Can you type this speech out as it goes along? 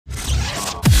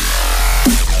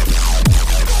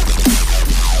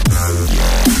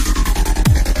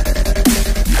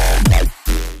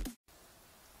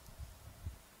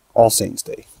All Saints'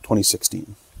 Day,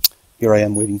 2016. Here I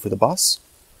am waiting for the bus,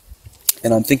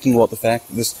 and I'm thinking about the fact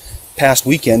that this past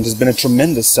weekend has been a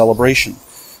tremendous celebration.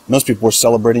 Most people were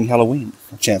celebrating Halloween,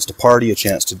 a chance to party, a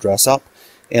chance to dress up,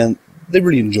 and they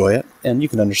really enjoy it, and you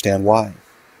can understand why.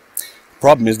 The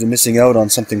problem is they're missing out on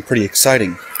something pretty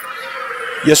exciting.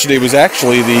 Yesterday was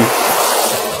actually the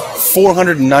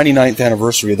 499th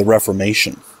anniversary of the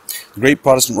Reformation. The Great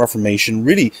Protestant Reformation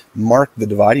really marked the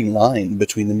dividing line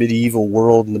between the medieval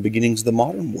world and the beginnings of the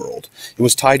modern world. It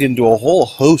was tied into a whole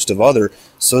host of other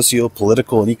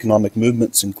socio-political and economic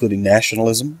movements, including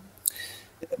nationalism.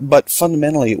 But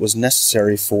fundamentally, it was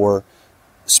necessary for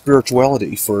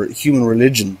spirituality, for human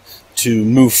religion to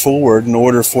move forward in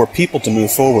order for people to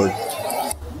move forward.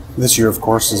 This year, of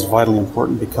course, is vitally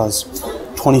important because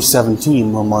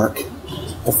 2017 will mark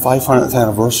the 500th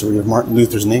anniversary of Martin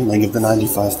Luther's nailing of the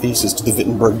 95 Theses to the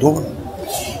Wittenberg door.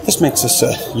 This makes this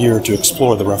a year to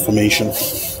explore the Reformation.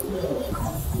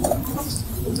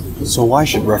 So why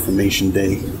should Reformation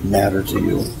Day matter to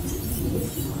you?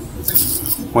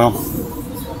 Well,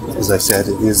 as I said,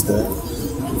 it is the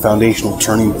foundational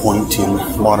turning point in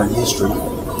modern history.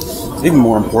 Even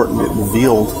more important, it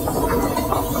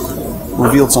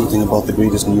revealed something about the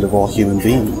greatest need of all human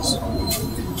beings.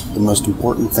 The most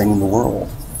important thing in the world.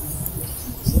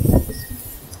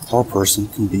 How a person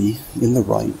can be in the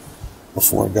right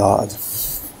before God.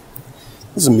 This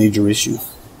is a major issue.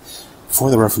 Before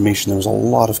the Reformation, there was a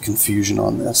lot of confusion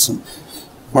on this. And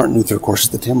Martin Luther, of course, is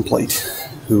the template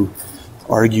who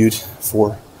argued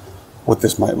for what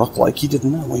this might look like. He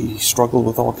didn't know. He struggled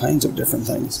with all kinds of different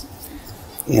things.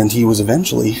 And he was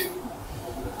eventually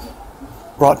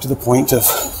brought to the point of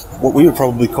what we would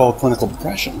probably call clinical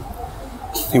depression.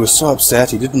 He was so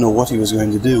upset, he didn't know what he was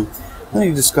going to do. Then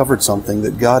he discovered something,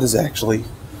 that God is actually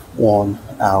on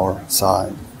our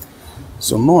side.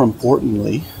 So more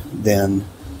importantly than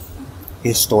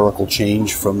historical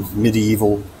change from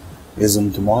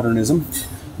medievalism to modernism,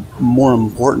 more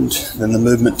important than the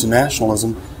movement to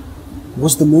nationalism,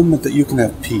 was the movement that you can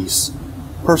have peace,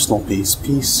 personal peace,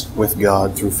 peace with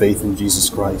God through faith in Jesus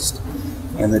Christ.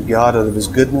 And that God, out of His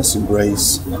goodness and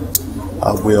grace,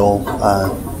 will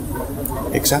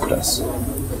accept us.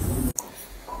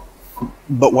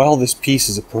 But while this peace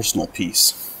is a personal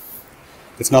peace,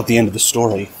 it's not the end of the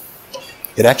story.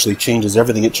 It actually changes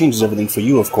everything. It changes everything for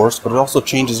you, of course, but it also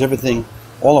changes everything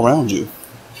all around you.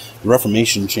 The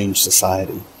Reformation changed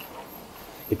society.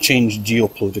 It changed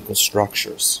geopolitical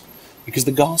structures. Because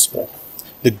the gospel,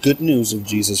 the good news of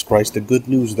Jesus Christ, the good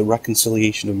news of the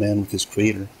reconciliation of man with his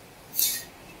Creator,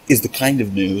 is the kind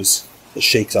of news that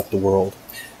shakes up the world.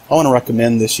 I want to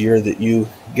recommend this year that you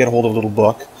get a hold of a little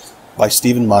book by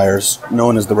Stephen Myers,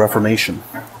 known as The Reformation.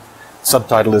 The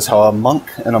subtitle is How a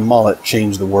Monk and a Mullet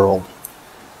Changed the World.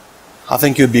 I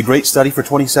think it would be a great study for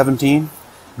 2017,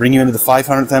 bring you into the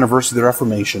 500th anniversary of the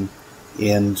Reformation,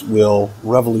 and will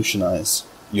revolutionize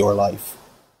your life.